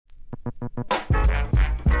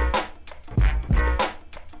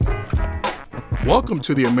Welcome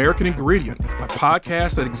to The American Ingredient, a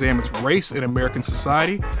podcast that examines race in American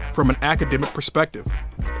society from an academic perspective.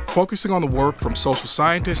 Focusing on the work from social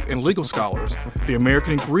scientists and legal scholars, The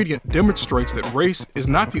American Ingredient demonstrates that race is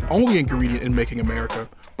not the only ingredient in making America,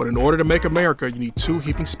 but in order to make America, you need two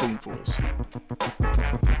heaping spoonfuls.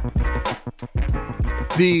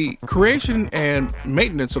 The creation and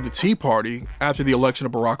maintenance of the Tea Party after the election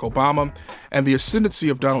of Barack Obama and the ascendancy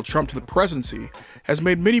of Donald Trump to the presidency has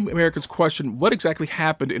made many Americans question what exactly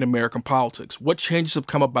happened in American politics. What changes have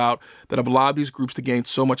come about that have allowed these groups to gain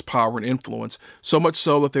so much power and influence, so much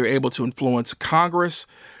so that they're able to influence Congress,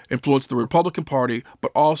 influence the Republican Party,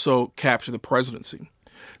 but also capture the presidency.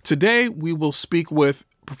 Today, we will speak with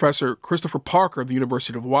Professor Christopher Parker of the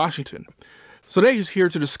University of Washington. Today, he's here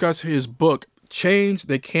to discuss his book, Change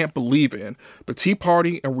They Can't Believe In, The Tea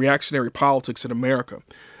Party and Reactionary Politics in America.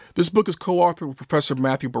 This book is co-authored with Professor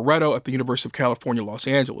Matthew Barreto at the University of California, Los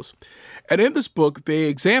Angeles. And in this book, they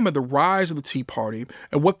examine the rise of the Tea Party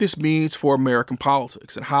and what this means for American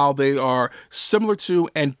politics and how they are similar to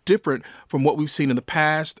and different from what we've seen in the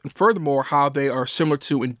past, and furthermore, how they are similar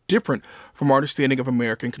to and different from our understanding of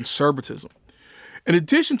American conservatism. In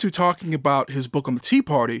addition to talking about his book on the Tea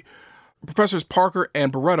Party, Professors Parker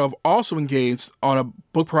and Barreto have also engaged on a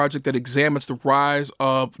book project that examines the rise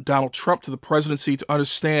of Donald Trump to the presidency to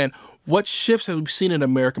understand what shifts have we seen in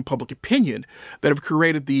American public opinion that have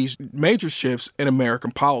created these major shifts in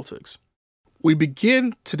American politics. We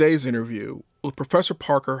begin today's interview with Professor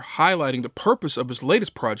Parker highlighting the purpose of his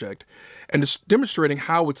latest project and demonstrating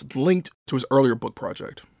how it's linked to his earlier book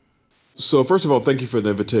project. So first of all, thank you for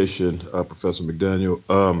the invitation, Professor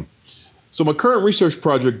McDaniel. So my current research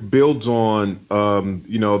project builds on,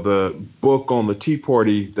 the book on the Tea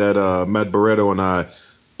Party that Matt Barreto and I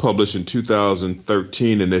published in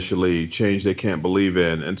 2013 initially, Change They Can't Believe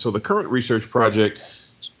In. And so the current research project,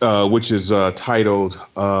 which is titled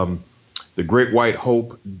The Great White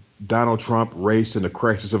Hope, Donald Trump, Race, and the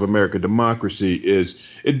Crisis of American Democracy,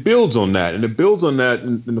 it builds on that. And it builds on that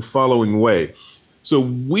in the following way. So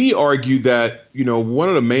we argue that, one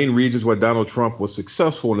of the main reasons why Donald Trump was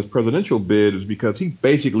successful in his presidential bid is because he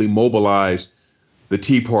basically mobilized the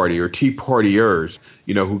Tea Party or Tea Partiers,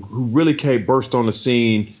 who really burst on the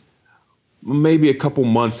scene maybe a couple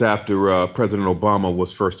months after President Obama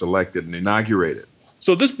was first elected and inaugurated.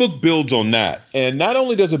 So this book builds on that. And not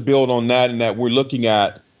only does it build on that in that we're looking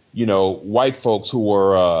at, white folks who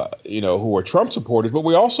are Trump supporters, but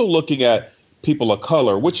we're also looking at people of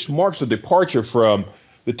color, which marks a departure from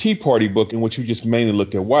the Tea Party book in which we just mainly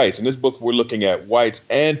look at whites. In this book, we're looking at whites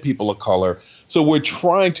and people of color. So we're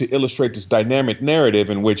trying to illustrate this dynamic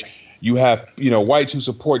narrative in which you have, whites who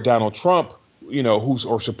support Donald Trump, who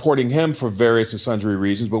are supporting him for various and sundry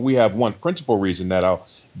reasons. But we have one principal reason that I'll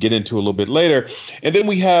get into a little bit later. And then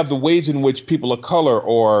we have the ways in which people of color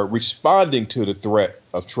are responding to the threat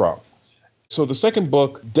of Trump. So the second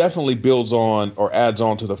book definitely builds on or adds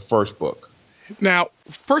on to the first book. Now,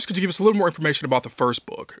 first, could you give us a little more information about the first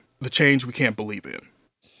book, The Change We Can't Believe In?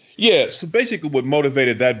 Yeah, so basically what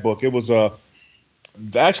motivated that book, it was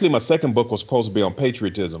actually my second book was supposed to be on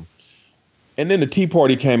patriotism. And then the Tea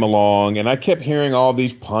Party came along and I kept hearing all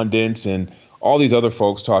these pundits and all these other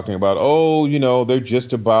folks talking about, they're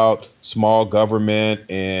just about small government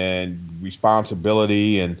and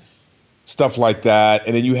responsibility and stuff like that.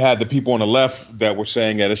 And then you had the people on the left that were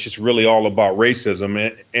saying that it's just really all about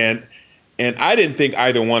racism. And I didn't think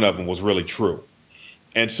either one of them was really true.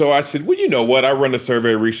 And so I said, well, you know what? I run the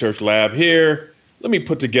survey research lab here. Let me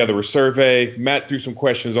put together a survey. Matt threw some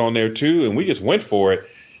questions on there, too, and we just went for it.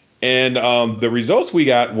 And the results we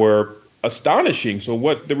got were astonishing. So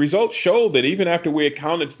what the results showed that even after we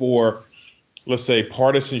accounted for, let's say,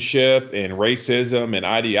 partisanship and racism and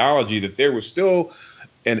ideology, that there was still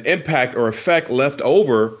an impact or effect left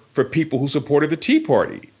over for people who supported the Tea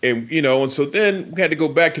Party. And so then we had to go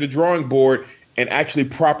back to the drawing board and actually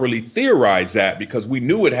properly theorize that because we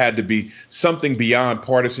knew it had to be something beyond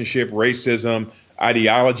partisanship, racism,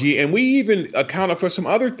 ideology. And we even accounted for some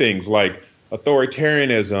other things like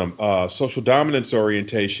authoritarianism, social dominance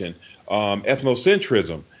orientation,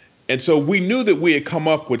 ethnocentrism. And so we knew that we had come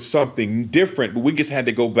up with something different, but we just had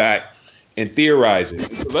to go back and theorize it.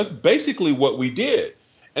 So that's basically what we did.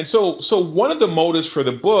 And so one of the motives for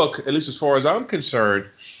the book, at least as far as I'm concerned,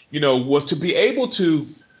 was to be able to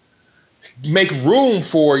make room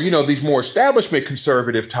for, these more establishment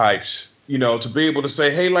conservative types, to be able to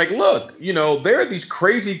say, hey, look, there are these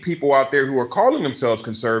crazy people out there who are calling themselves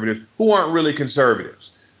conservatives who aren't really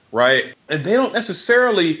conservatives, right? And they don't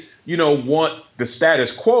necessarily want the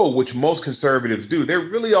status quo, which most conservatives do. They're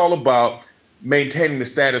really all about maintaining the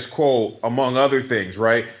status quo, among other things,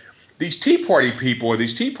 right? These Tea Party people, or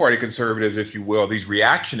these Tea Party conservatives, if you will, these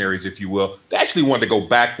reactionaries, if you will, they actually want to go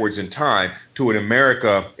backwards in time to an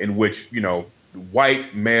America in which, the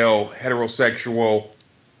white, male, heterosexual,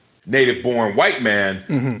 native-born white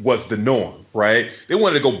man was the norm, right? They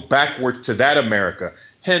wanted to go backwards to that America.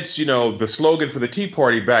 Hence, the slogan for the Tea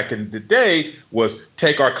Party back in the day was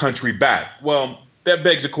 "Take our country back." Well, that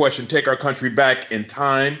begs the question: take our country back in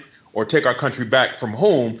time, or take our country back from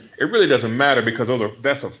whom? It really doesn't matter, because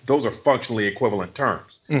those are functionally equivalent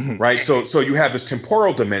terms, right? So you have this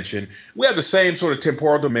temporal dimension. We have the same sort of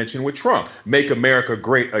temporal dimension with Trump: "Make America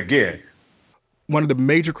great again." One of the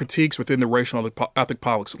major critiques within the racial ethnic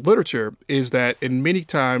politics literature is that in many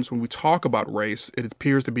times when we talk about race, it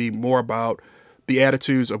appears to be more about the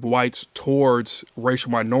attitudes of whites towards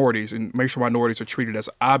racial minorities, and racial minorities are treated as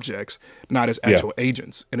objects, not as actual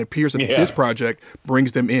agents. And it appears that this project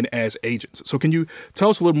brings them in as agents. So can you tell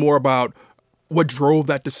us a little more about what drove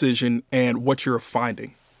that decision and what you're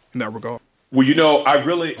finding in that regard? Well, I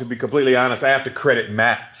really, to be completely honest, I have to credit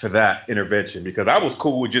Matt for that intervention, because I was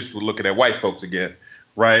cool with just looking at white folks again,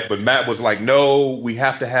 right? But Matt was like, no, we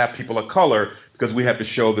have to have people of color because we have to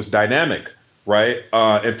show this dynamic, right?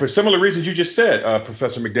 And for similar reasons you just said,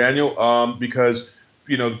 Professor McDaniel, because,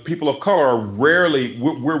 people of color are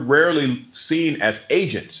we're rarely seen as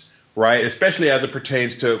agents, right? Especially as it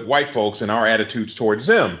pertains to white folks and our attitudes towards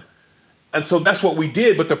them. And so that's what we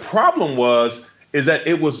did. But the problem is that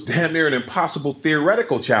it was damn near an impossible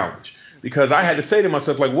theoretical challenge, because I had to say to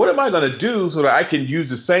myself, like, what am I going to do so that I can use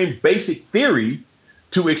the same basic theory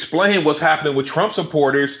to explain what's happening with Trump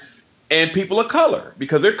supporters and people of color,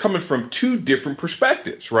 because they're coming from two different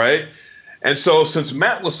perspectives, right? And so since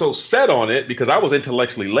Matt was so set on it, because I was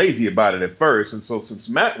intellectually lazy about it at first, and so since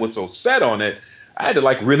Matt was so set on it, I had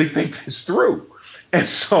to really think this through. And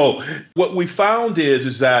so what we found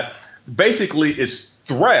is that basically it's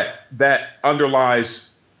threat that underlies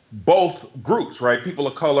both groups, right? People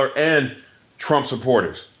of color and Trump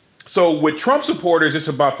supporters. So with Trump supporters, it's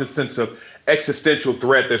about this sense of existential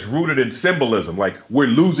threat that's rooted in symbolism, like we're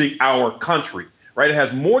losing our country, right? It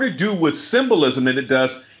has more to do with symbolism than it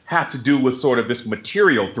does have to do with sort of this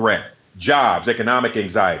material threat, jobs, economic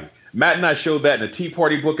anxiety. Matt and I showed that in the Tea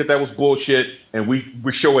Party book that was bullshit, and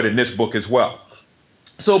we show it in this book as well.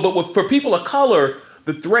 So, but for people of color,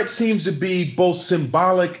 the threat seems to be both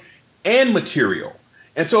symbolic and material.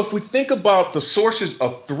 And so if we think about the sources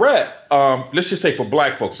of threat, let's just say for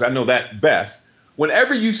black folks, I know that best.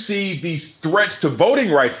 Whenever you see these threats to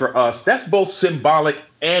voting rights for us, that's both symbolic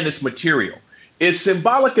and it's material. It's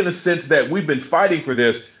symbolic in the sense that we've been fighting for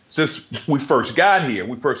this since we first got here,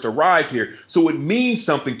 we first arrived here. So it means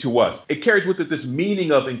something to us. It carries with it this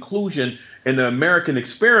meaning of inclusion in the American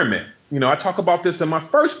experiment. I talk about this in my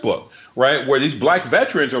first book, right, where these black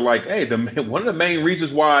veterans are like, hey, one of the main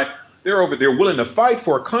reasons why they're willing to fight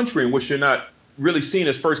for a country in which they're not really seen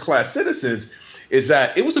as first-class citizens is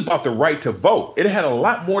that it was about the right to vote. It had a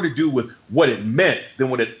lot more to do with what it meant than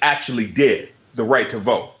what it actually did, the right to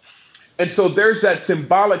vote. And so there's that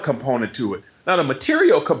symbolic component to it. Now, the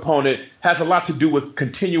material component has a lot to do with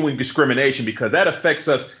continuing discrimination, because that affects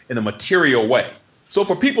us in a material way. So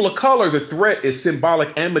for people of color, the threat is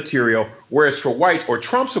symbolic and material, whereas for whites or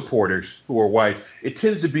Trump supporters who are whites, it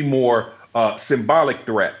tends to be more symbolic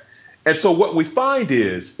threat. And so what we find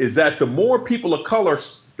is that the more people of color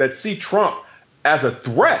that see Trump as a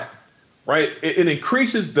threat, right, it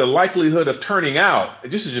increases the likelihood of turning out,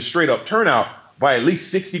 this is just straight up turnout, by at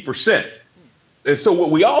least 60%. And so what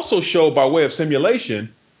we also show by way of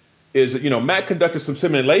simulation is, Matt conducted some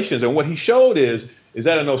simulations, and what he showed is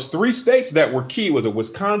that in those three states that were key, was it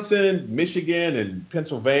Wisconsin, Michigan, and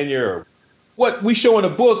Pennsylvania? What we show in the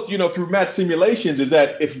book, through Matt's simulations, is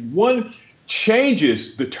that if one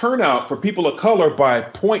changes the turnout for people of color by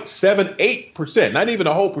 0.78%, not even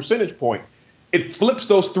a whole percentage point, it flips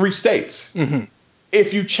those three states. Mm-hmm.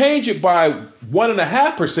 If you change it by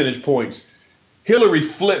 1.5 percentage points, Hillary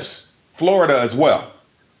flips Florida as well.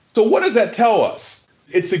 So what does that tell us?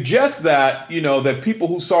 It suggests that, that people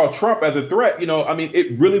who saw Trump as a threat,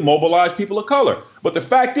 it really mobilized people of color. But the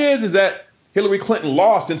fact is that Hillary Clinton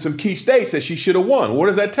lost in some key states that she should have won. What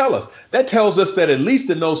does that tell us? That tells us that at least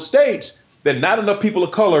in those states, that not enough people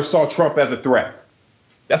of color saw Trump as a threat.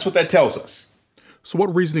 That's what that tells us. So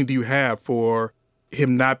what reasoning do you have for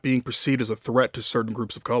him not being perceived as a threat to certain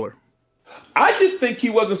groups of color? I just think he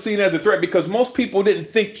wasn't seen as a threat because most people didn't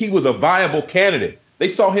think he was a viable candidate. They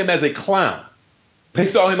saw him as a clown.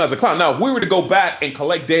 Now, if we were to go back and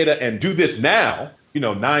collect data and do this now,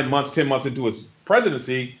 9 months, 10 months into his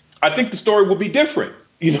presidency, I think the story would be different.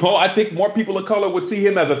 I think more people of color would see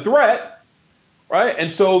him as a threat, right?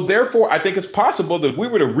 And so therefore, I think it's possible that if we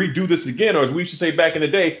were to redo this again, or as we used to say back in the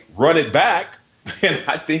day, run it back, then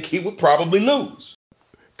I think he would probably lose.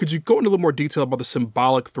 Could you go into a little more detail about the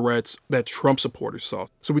symbolic threats that Trump supporters saw?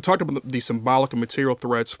 So we talked about the symbolic and material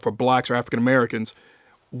threats for blacks or African Americans.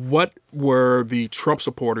 What were the Trump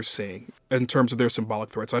supporters seeing in terms of their symbolic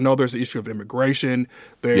threats? I know there's the issue of immigration.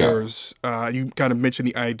 There's, you kind of mentioned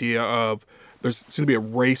the idea of there seems to be a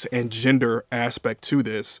race and gender aspect to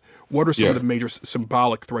this. What are some of the major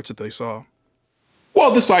symbolic threats that they saw? Well,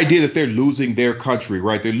 this idea that they're losing their country,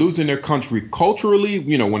 right? They're losing their country culturally,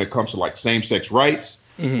 when it comes to like same-sex rights.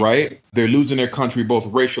 Right? They're losing their country both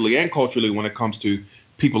racially and culturally when it comes to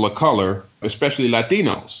people of color, especially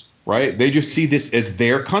Latinos, right? They just see this as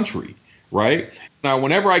their country, right? Now,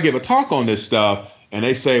 whenever I give a talk on this stuff and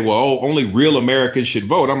they say, well, only real Americans should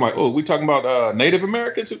vote, I'm like, we talking about Native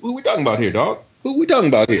Americans? Who we talking about here, dog? Who we talking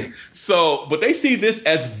about here? So, but they see this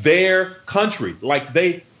as their country, like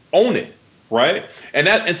they own it, right?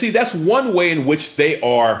 And see, that's one way in which they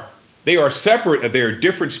are separate. They're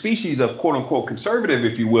different species of quote unquote conservative,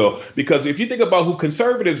 if you will, because if you think about who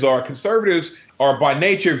conservatives are by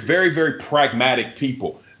nature very, very pragmatic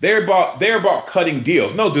people. They're about cutting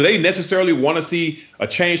deals. No, do they necessarily want to see a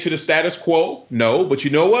change to the status quo? No, but you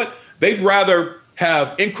know what? They'd rather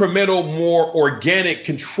have incremental, more organic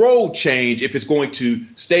controlled change if it's going to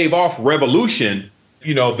stave off revolution,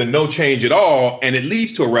 than no change at all, and it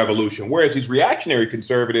leads to a revolution. Whereas these reactionary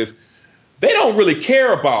conservatives, they don't really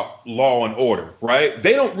care about law and order, right?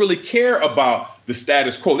 They don't really care about the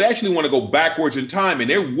status quo. They actually want to go backwards in time, and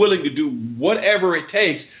they're willing to do whatever it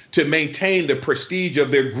takes to maintain the prestige of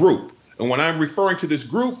their group. And when I'm referring to this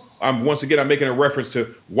group, I'm making a reference to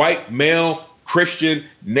white, male, Christian,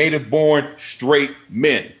 native-born, straight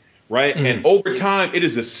men, right? And over time, it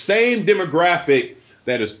is the same demographic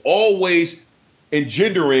that is always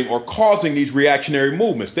engendering or causing these reactionary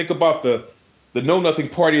movements. Think about the Know-Nothing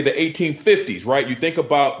Party of the 1850s, right? You think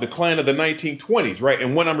about the Klan of the 1920s, right?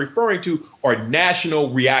 And what I'm referring to are national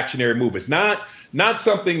reactionary movements, not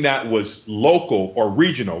something that was local or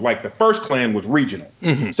regional. Like the first Klan was regional.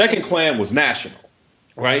 Second Klan was national,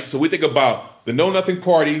 right? So we think about the Know-Nothing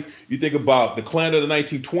Party. You think about the Klan of the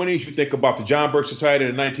 1920s. You think about the John Birch Society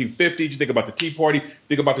of the 1950s. You think about the Tea Party.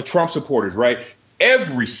 Think about the Trump supporters, right?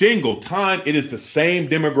 Every single time it is the same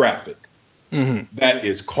demographic that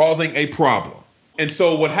is causing a problem. And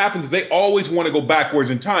so what happens is they always want to go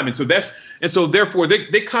backwards in time. And so therefore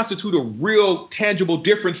they constitute a real tangible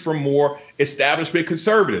difference from more establishment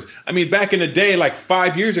conservatives. I mean, back in the day, like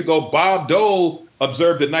 5 years ago, Bob Dole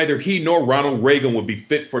observed that neither he nor Ronald Reagan would be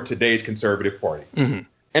fit for today's conservative party.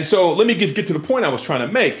 And so let me just get to the point I was trying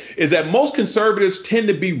to make, is that most conservatives tend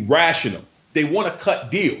to be rational. They want to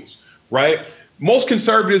cut deals, right? Most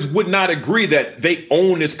conservatives would not agree that they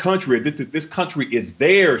own this country, that this country is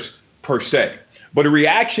theirs per se. But a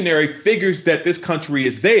reactionary figures that this country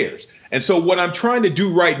is theirs. And so what I'm trying to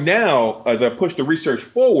do right now, as I push the research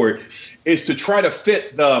forward, is to try to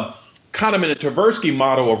fit the Kahneman and Tversky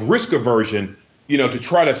model of risk aversion, to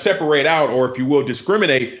try to separate out, or if you will,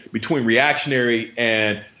 discriminate between reactionary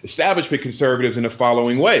and establishment conservatives in the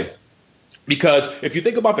following way. Because if you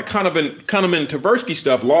think about the Kahneman and Tversky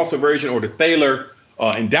stuff, loss aversion or the Thaler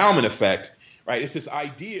endowment effect, right? It's this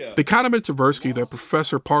idea. The Kahneman and Tversky that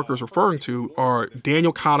Professor Parker is referring to are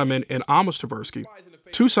Daniel Kahneman and Amos Tversky,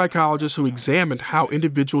 two psychologists who examined how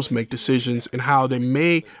individuals make decisions and how they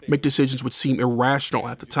may make decisions which seem irrational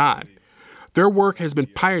at the time. Their work has been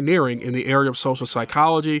pioneering in the area of social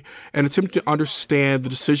psychology and attempting to understand the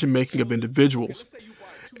decision-making of individuals.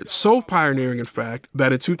 It's so pioneering, in fact,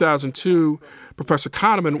 that in 2002, Professor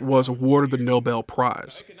Kahneman was awarded the Nobel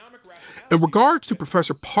Prize. In regards to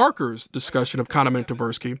Professor Parker's discussion of Kahneman and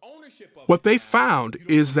Tversky, what they found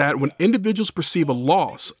is that when individuals perceive a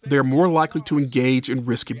loss, they're more likely to engage in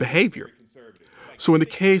risky behavior. So in the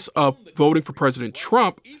case of voting for President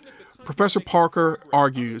Trump, Professor Parker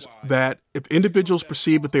argues that if individuals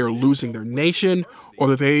perceive that they are losing their nation or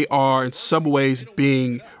that they are in some ways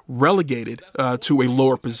being relegated to a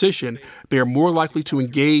lower position, they are more likely to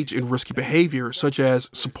engage in risky behavior, such as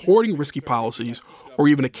supporting risky policies or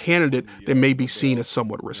even a candidate that may be seen as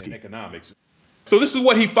somewhat risky. So this is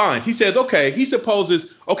what he finds. He says, he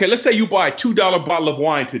supposes, let's say you buy a $2 bottle of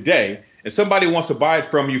wine today and somebody wants to buy it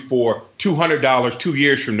from you for $200 2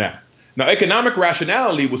 years from now. Now, economic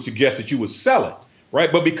rationality would suggest that you would sell it,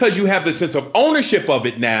 right? But because you have the sense of ownership of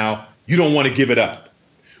it now, you don't want to give it up.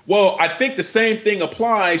 Well, I think the same thing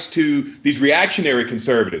applies to these reactionary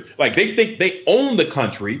conservatives. Like they think they own the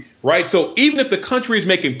country, right? So even if the country is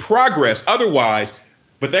making progress, otherwise,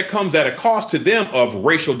 but that comes at a cost to them of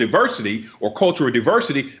racial diversity or cultural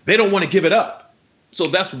diversity. They don't want to give it up. So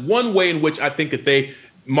that's one way in which I think that they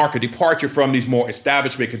mark a departure from these more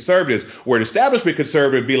establishment conservatives, where an establishment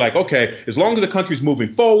conservative would be like, okay, as long as the country's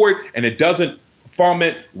moving forward and it doesn't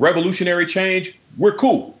foment revolutionary change, we're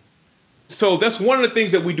cool. So that's one of the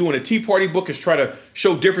things that we do in a Tea Party book, is try to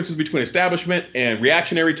show differences between establishment and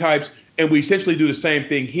reactionary types. And we essentially do the same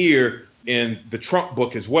thing here in the Trump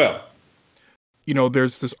book as well. You know,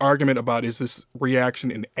 there's this argument about, is this reaction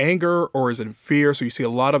in anger or is it in fear? So you see a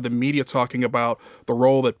lot of the media talking about the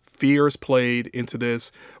role that fear has played into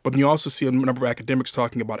this, but then you also see a number of academics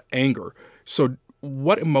talking about anger. So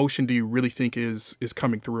what emotion do you really think is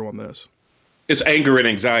coming through on this? It's anger and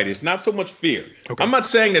anxiety. It's not so much fear. Okay. I'm not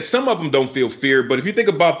saying that some of them don't feel fear, but if you think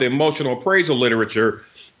about the emotional appraisal literature,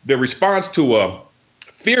 the response to a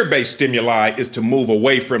fear-based stimuli is to move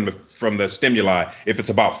away from the stimuli if it's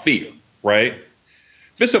about fear, right?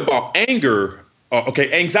 If it's about anger,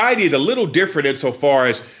 anxiety is a little different insofar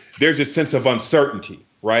as there's a sense of uncertainty,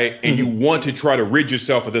 right? And you want to try to rid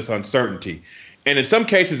yourself of this uncertainty. And in some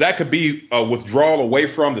cases, that could be a withdrawal away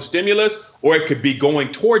from the stimulus, or it could be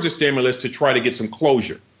going towards the stimulus to try to get some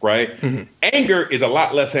closure, right? Anger is a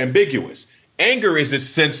lot less ambiguous. Anger is this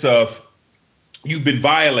sense of you've been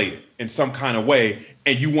violated in some kind of way,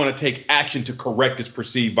 and you want to take action to correct this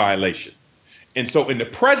perceived violation. And so in the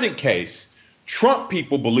present case, Trump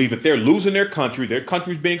people believe that they're losing their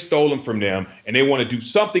country's being stolen from them, and they want to do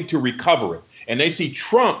something to recover it. And they see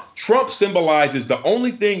Trump symbolizes the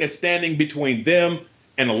only thing that's standing between them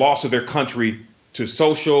and the loss of their country to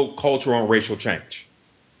social, cultural, and racial change.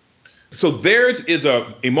 So theirs is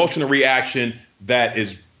a emotional reaction that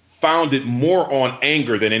is founded more on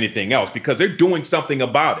anger than anything else, because they're doing something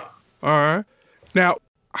about it. All right. Now,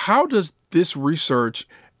 how does this research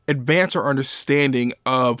advance our understanding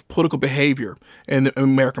of political behavior in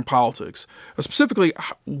American politics? Specifically,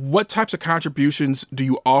 what types of contributions do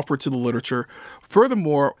you offer to the literature?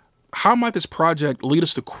 Furthermore, how might this project lead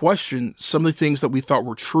us to question some of the things that we thought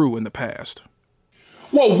were true in the past?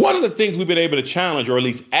 Well, one of the things we've been able to challenge, or at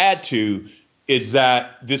least add to, is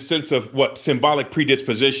that this sense of what symbolic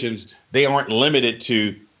predispositions, they aren't limited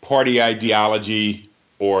to party ideology,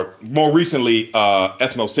 or more recently,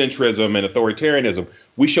 ethnocentrism and authoritarianism.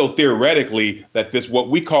 We show theoretically that this, what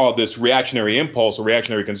we call this reactionary impulse or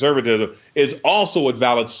reactionary conservatism, is also a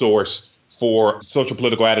valid source for social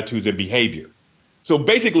political attitudes and behavior. So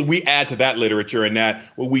basically, we add to that literature, and that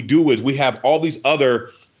what we do is we have all these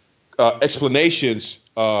other explanations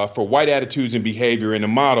for white attitudes and behavior in the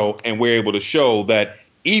model, and we're able to show that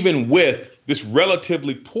even with this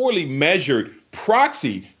relatively poorly measured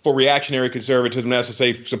proxy for reactionary conservatism, that's to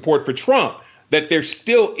say support for Trump, that there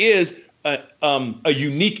still is a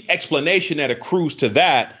unique explanation that accrues to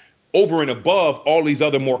that over and above all these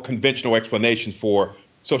other more conventional explanations for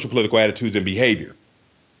social political attitudes and behavior.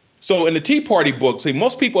 So in the Tea Party book, see,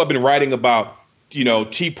 most people have been writing about,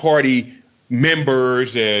 Tea Party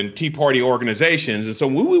members and Tea Party organizations. And so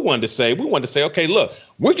what we wanted to say, okay, look,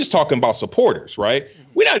 we're just talking about supporters, right?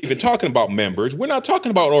 We're not even talking about members. We're not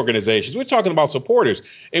talking about organizations. We're talking about supporters.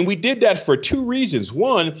 And we did that for two reasons.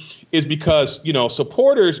 One is because,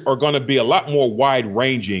 supporters are going to be a lot more wide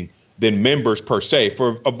ranging than members per se,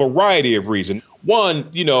 for a variety of reasons.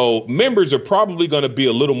 One, members are probably going to be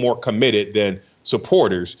a little more committed than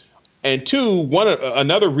supporters. And two,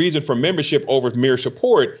 another reason for membership over mere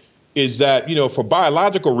support is that, for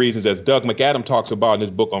biological reasons, as Doug McAdam talks about in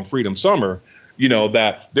his book on Freedom Summer,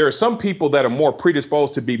 that there are some people that are more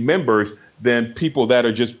predisposed to be members than people that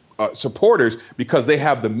are just supporters, because they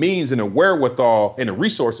have the means and the wherewithal and the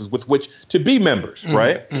resources with which to be members,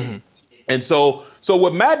 right? Mm-hmm. And so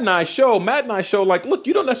what Matt and I show, like, look,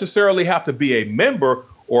 you don't necessarily have to be a member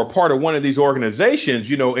or a part of one of these organizations,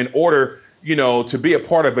 in order, to be a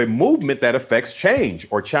part of a movement that affects change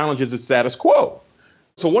or challenges the status quo.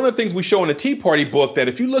 So one of the things we show in the Tea Party book, that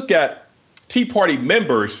if you look at Tea Party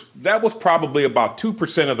members, that was probably about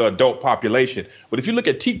 2% of the adult population. But if you look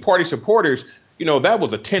at Tea Party supporters, that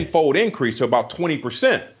was a tenfold increase to about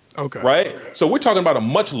 20%. Okay. Right. So we're talking about a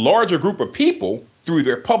much larger group of people through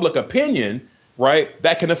their public opinion, right,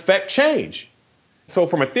 that can affect change. So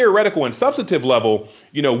from a theoretical and substantive level,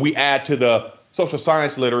 we add to the social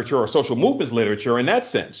science literature or social movements literature in that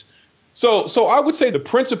sense. So I would say the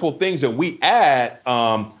principal things that we add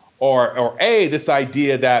are this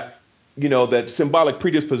idea that, that symbolic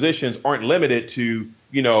predispositions aren't limited to,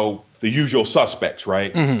 the usual suspects,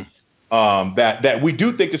 right? Mm-hmm. That we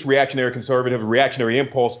do think this reactionary conservative, reactionary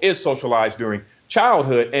impulse is socialized during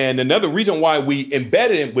childhood. And another reason why we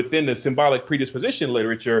embedded it within the symbolic predisposition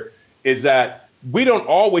literature is that we don't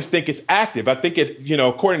always think it's active. I think it,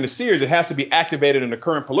 according to Sears, it has to be activated in the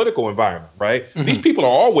current political environment, right? Mm-hmm. These people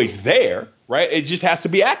are always there, right? It just has to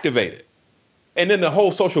be activated. And then the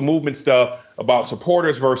whole social movement stuff about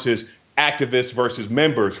supporters versus activists versus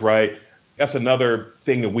members, right? That's another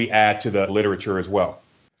thing that we add to the literature as well.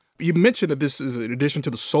 You mentioned that this is in addition to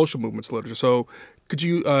the social movements literature. So could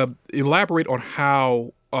you elaborate on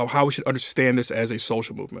how we should understand this as a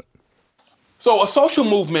social movement? So a social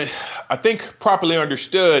movement, I think properly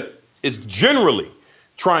understood, is generally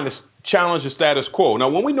trying to challenge the status quo. Now,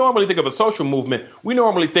 when we normally think of a social movement, we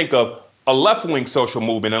normally think of a left-wing social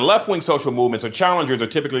movement. And left-wing social movements or challengers are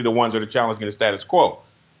typically the ones that are challenging the status quo.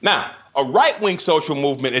 Now, a right-wing social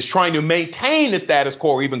movement is trying to maintain the status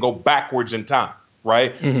quo or even go backwards in time,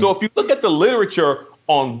 right? Mm-hmm. So if you look at the literature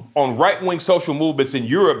on right-wing social movements in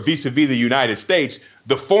Europe vis-a-vis the United States,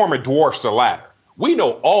 the former dwarfs the latter. We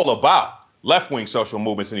know all about left-wing social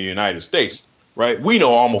movements in the United States, right? We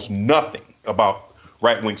know almost nothing about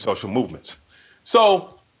right-wing social movements.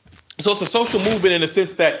 So it's a social movement in the sense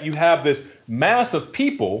that you have this mass of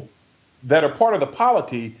people that are part of the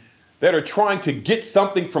polity that are trying to get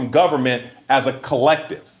something from government as a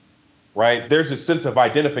collective, right? There's a sense of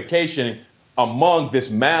identification among this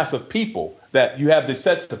mass of people that you have this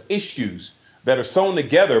sets of issues that are sewn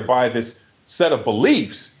together by this set of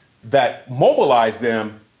beliefs that mobilize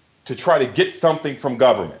them to try to get something from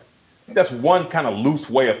government. I think that's one kind of loose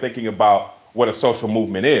way of thinking about what a social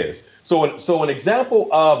movement is. So an example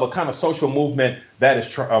of a kind of social movement that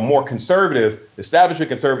is a more conservative, establishment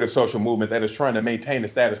conservative social movement that is trying to maintain the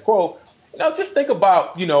status quo, just think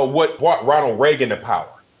about, what brought Ronald Reagan to power,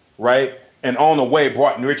 right? And on the way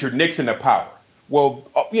brought Richard Nixon to power. Well,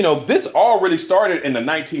 this all really started in the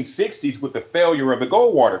 1960s with the failure of the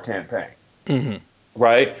Goldwater campaign. Mm-hmm.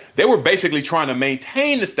 Right? They were basically trying to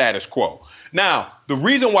maintain the status quo. Now, the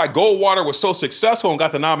reason why Goldwater was so successful and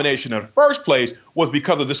got the nomination in the first place was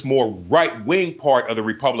because of this more right-wing part of the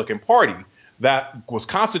Republican Party that was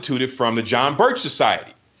constituted from the John Birch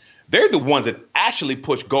Society. They're the ones that actually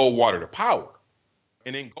pushed Goldwater to power.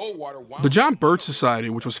 And then Goldwater... The John Birch Society,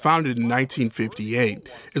 which was founded in 1958,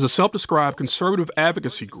 is a self-described conservative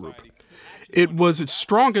advocacy group. It was its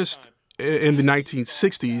strongest in the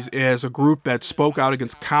 1960s as a group that spoke out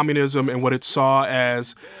against communism and what it saw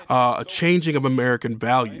as a changing of American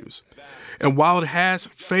values. And while it has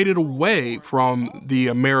faded away from the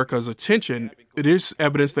America's attention, it is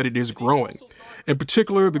evidence that it is growing. In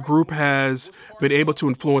particular, the group has been able to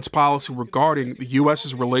influence policy regarding the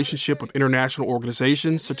U.S.'s relationship with international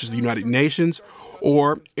organizations such as the United Nations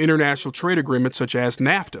or international trade agreements such as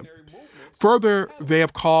NAFTA. Further, they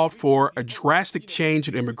have called for a drastic change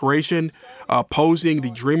in immigration, opposing the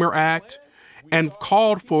Dreamer Act, and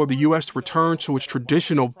called for the U.S. to return to its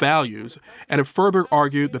traditional values, and have further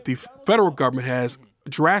argued that the federal government has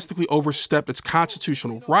drastically overstepped its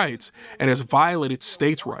constitutional rights and has violated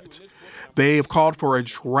states' rights. They have called for a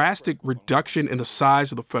drastic reduction in the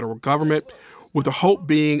size of the federal government, with the hope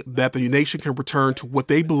being that the nation can return to what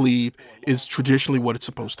they believe is traditionally what it's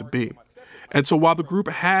supposed to be. And so while the group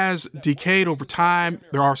has decayed over time,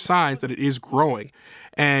 there are signs that it is growing.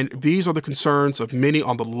 And these are the concerns of many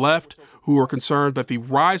on the left who are concerned that the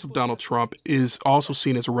rise of Donald Trump is also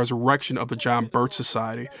seen as a resurrection of the John Birch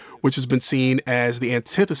Society, which has been seen as the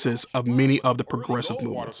antithesis of many of the progressive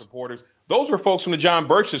movements. Those were folks from the John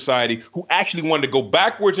Birch Society who actually wanted to go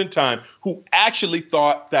backwards in time, who actually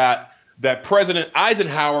thought that President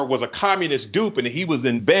Eisenhower was a communist dupe and he was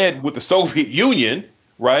in bed with the Soviet Union.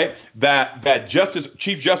 Right, that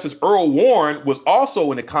Chief Justice Earl Warren was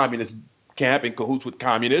also in the communist camp in cahoots with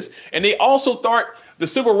communists, and they also thought the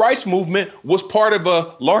civil rights movement was part of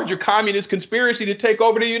a larger communist conspiracy to take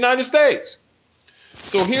over the United States.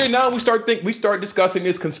 So here now we start discussing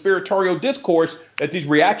this conspiratorial discourse that these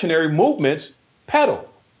reactionary movements peddle.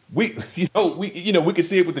 We can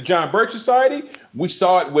see it with the John Birch Society. We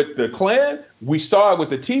saw it with the Klan. We saw it with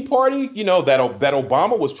the Tea Party, that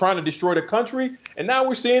Obama was trying to destroy the country. And now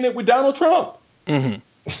we're seeing it with Donald Trump.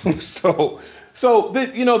 Mm-hmm. This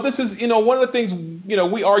is, one of the things,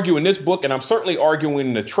 we argue in this book, and I'm certainly arguing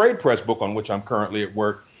in the trade press book on which I'm currently at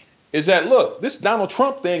work, is that, look, this Donald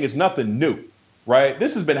Trump thing is nothing new, right?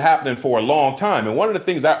 This has been happening for a long time. And one of the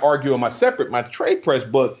things I argue in my trade press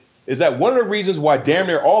book is that one of the reasons why damn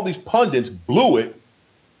near all these pundits blew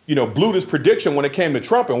this prediction when it came to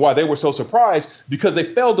Trump and why they were so surprised, because they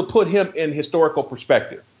failed to put him in historical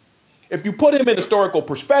perspective. If you put him in historical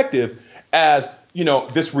perspective as,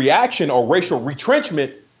 this reaction or racial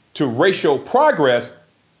retrenchment to racial progress,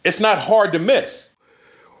 it's not hard to miss.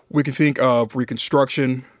 We can think of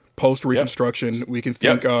Reconstruction, Yep. post-Reconstruction. We can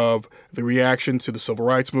think of the reaction to the Civil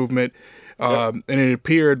Rights Movement. And it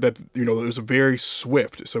appeared that, it was a very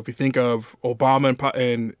swift. So if you think of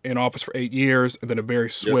Obama in office for 8 years and then a very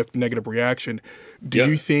swift negative reaction, do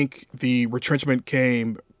you think the retrenchment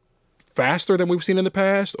came faster than we've seen in the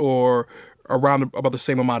past, or around about the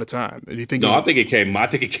same amount of time? Do you think? No, I think it came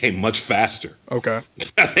much faster. Okay.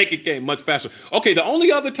 I think it came much faster. Okay, the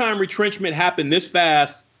only other time retrenchment happened this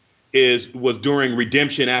fast was during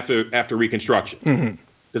redemption after Reconstruction. Mm-hmm.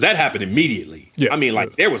 Because that happened immediately. Yeah, I mean,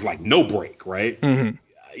 there was no break, right? Mm-hmm.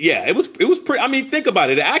 Yeah, it was pretty. I mean, think about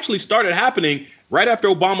it. It actually started happening right after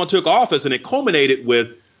Obama took office, and it culminated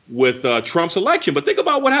with Trump's election. But think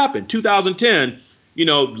about what happened. 2010,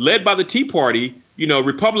 led by the Tea Party,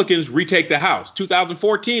 Republicans retake the House.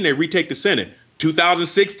 2014, they retake the Senate.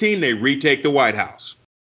 2016, they retake the White House.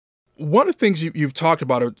 One of the things you've talked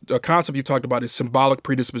about, a concept you've talked about, is symbolic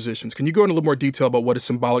predispositions. Can you go into a little more detail about what a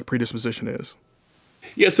symbolic predisposition is?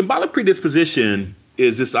 Yeah, symbolic predisposition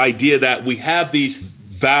is this idea that we have these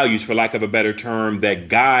values, for lack of a better term, that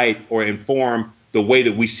guide or inform the way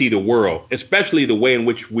that we see the world, especially the way in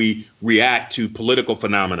which we react to political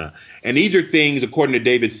phenomena. And these are things, according to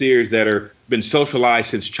David Sears, that are been socialized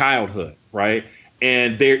since childhood, right?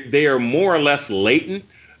 And they are more or less latent,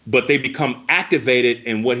 but they become activated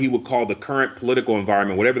in what he would call the current political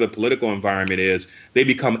environment, whatever the political environment is. They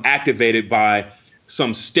become activated by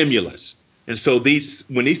some stimulus. And so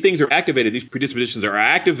when these things are activated, these predispositions are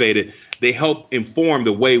activated, they help inform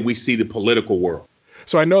the way we see the political world.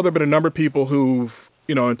 So I know there have been a number of people who,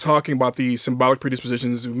 in talking about the symbolic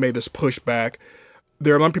predispositions, who've made this pushback.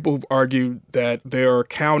 There are a lot of people who've argued that there are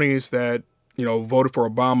counties that, voted for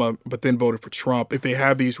Obama, but then voted for Trump. If they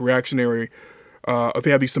have these if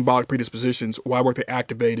they have these symbolic predispositions, why weren't they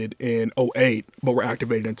activated in 2008, but were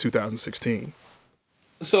activated in 2016?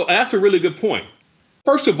 So that's a really good point.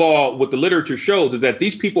 First of all, what the literature shows is that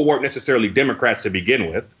these people weren't necessarily Democrats to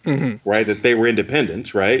begin with, mm-hmm. right? That they were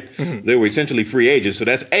independents, right? Mm-hmm. They were essentially free agents. So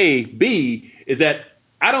that's A. B is that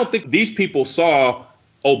I don't think these people saw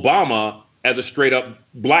Obama as a straight up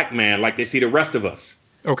black man like they see the rest of us.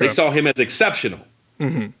 Okay. They saw him as exceptional,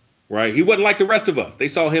 mm-hmm. right? He wasn't like the rest of us. They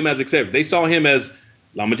saw him as exceptional. They saw him as,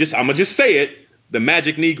 I'm gonna just say it, the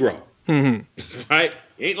magic Negro, mm-hmm. right?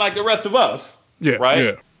 He ain't like the rest of us, right?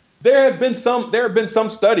 Yeah. There have been some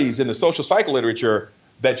studies in the social psych literature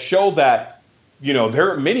that show that,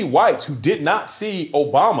 there are many whites who did not see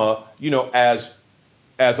Obama, as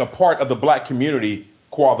a part of the black community,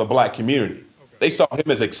 qua the black community. Okay. They saw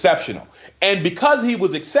him as exceptional. And because he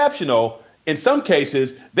was exceptional, in some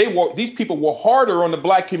cases, these people were harder on the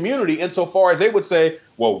black community insofar as they would say,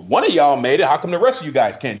 well, one of y'all made it. How come the rest of you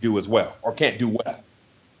guys can't do as well or can't do well?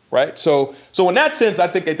 Right. So in that sense, I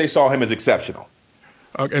think that they saw him as exceptional.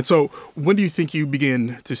 And so when do you think you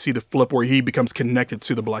begin to see the flip where he becomes connected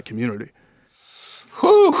to the black community?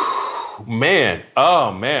 Whew, man.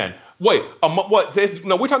 Oh, man. Wait, what?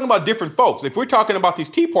 No, we're talking about different folks. If we're talking about these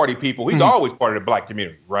Tea Party people, he's always part of the black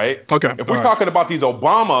community, right? Okay. If we're talking about these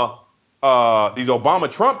Obama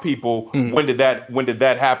Trump people, when did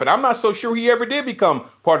that happen? I'm not so sure he ever did become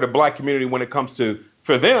part of the black community when it comes to,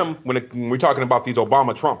 for them, when we're talking about these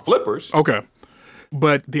Obama Trump flippers. Okay.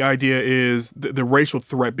 But the idea is the racial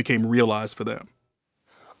threat became realized for them.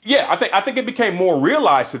 Yeah, I think it became more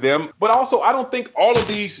realized to them. But also, I don't think all of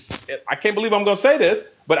these, I can't believe I'm going to say this,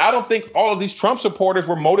 but I don't think all of these Trump supporters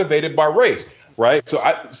were motivated by race, right?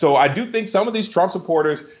 So I do think some of these Trump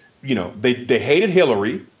supporters, they hated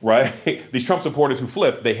Hillary, right? These Trump supporters who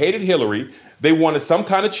flipped, they hated Hillary. They wanted some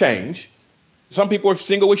kind of change. Some people are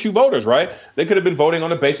single issue voters, right? They could have been voting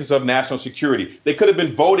on the basis of national security. They could have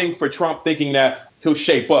been voting for Trump thinking that he'll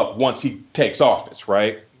shape up once he takes office,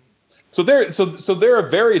 right? So there are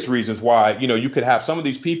various reasons why, you could have some of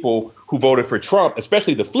these people who voted for Trump,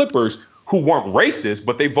 especially the flippers, who weren't racist,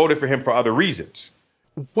 but they voted for him for other reasons.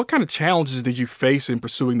 What kind of challenges did you face in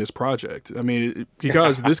pursuing this project? I mean,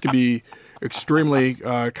 because this could be extremely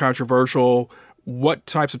controversial. What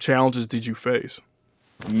types of challenges did you face?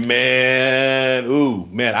 Man,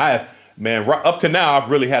 up to now,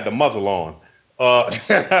 I've really had the muzzle on.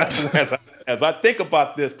 As I think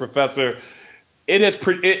about this, Professor,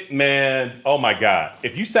 oh my God.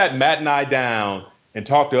 If you sat Matt and I down and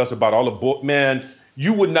talked to us about all the book, man,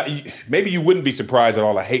 you wouldn't be surprised at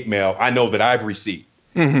all the hate mail I know that I've received.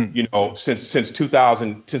 Mm-hmm. Since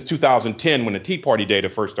 2010, when the Tea Party data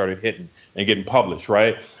first started hitting and getting published,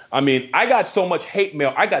 right? I mean, I got so much hate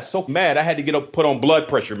mail. I got so mad I had to put on blood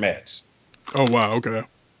pressure meds. Oh, wow. Okay.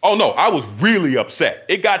 Oh, no, I was really upset.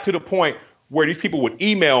 It got to the point where these people would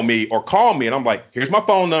email me or call me, and I'm like, here's my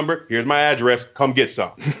phone number, here's my address, come get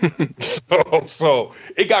some. So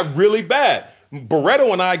it got really bad.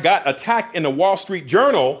 Barreto and I got attacked in the Wall Street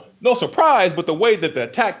Journal, no surprise, but the way that the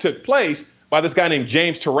attack took place by this guy named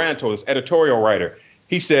James Taranto, this editorial writer.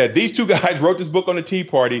 He said, these two guys wrote this book on the Tea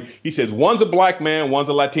Party. He says, one's a black man, one's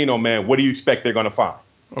a Latino man. What do you expect they're going to find?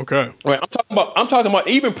 Okay. Right. I'm talking about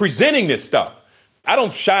even presenting this stuff. I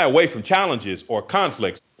don't shy away from challenges or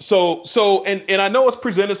conflicts. And I know it's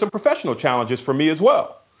presented some professional challenges for me as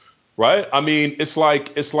well. Right. I mean, it's like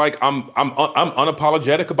I'm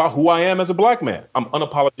unapologetic about who I am as a black man. I'm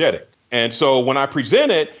unapologetic. And so when I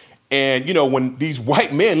present it, and, you know, when these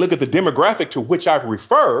white men look at the demographic to which I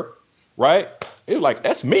refer, right, they're like,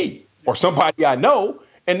 that's me or somebody I know,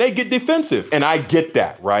 and they get defensive. And I get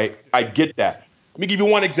that. Right. I get that. Let me give you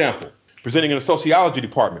one example. Presenting in the sociology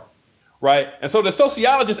department. Right. And so the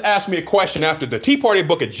sociologist asked me a question after the Tea Party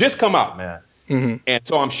book had just come out, man. Mm-hmm. And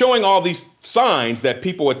so I'm showing all these signs that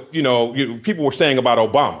people, people were saying about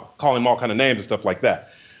Obama, calling him all kind of names and stuff like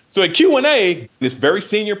that. So at Q&A, this very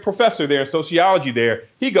senior professor there in sociology there,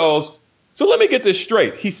 he goes, so let me get this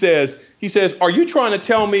straight. He says, are you trying to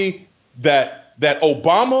tell me that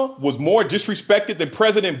Obama was more disrespected than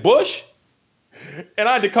President Bush? And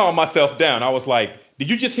I had to calm myself down. I was like, did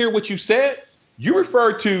you just hear what you said? You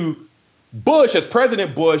referred to Bush as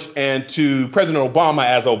President Bush and to President Obama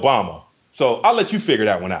as Obama. So I'll let you figure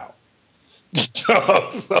that one out.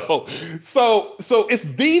 So it's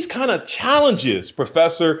these kind of challenges,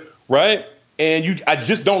 Professor, right? And I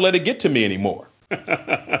just don't let it get to me anymore.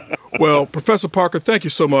 Well, Professor Parker, thank you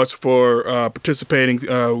so much for participating.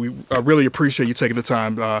 I really appreciate you taking the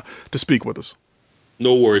time to speak with us.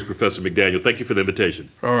 No worries, Professor McDaniel. Thank you for the invitation.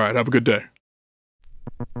 All right. Have a good day.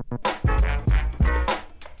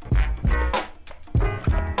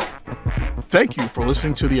 Thank you for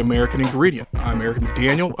listening to The American Ingredient. I'm Eric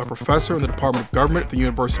McDaniel, a professor in the Department of Government at the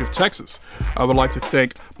University of Texas. I would like to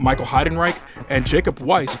thank Michael Heidenreich and Jacob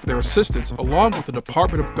Weiss for their assistance, along with the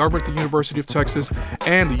Department of Government at the University of Texas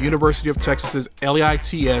and the University of Texas's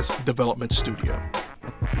LEITS Development Studio.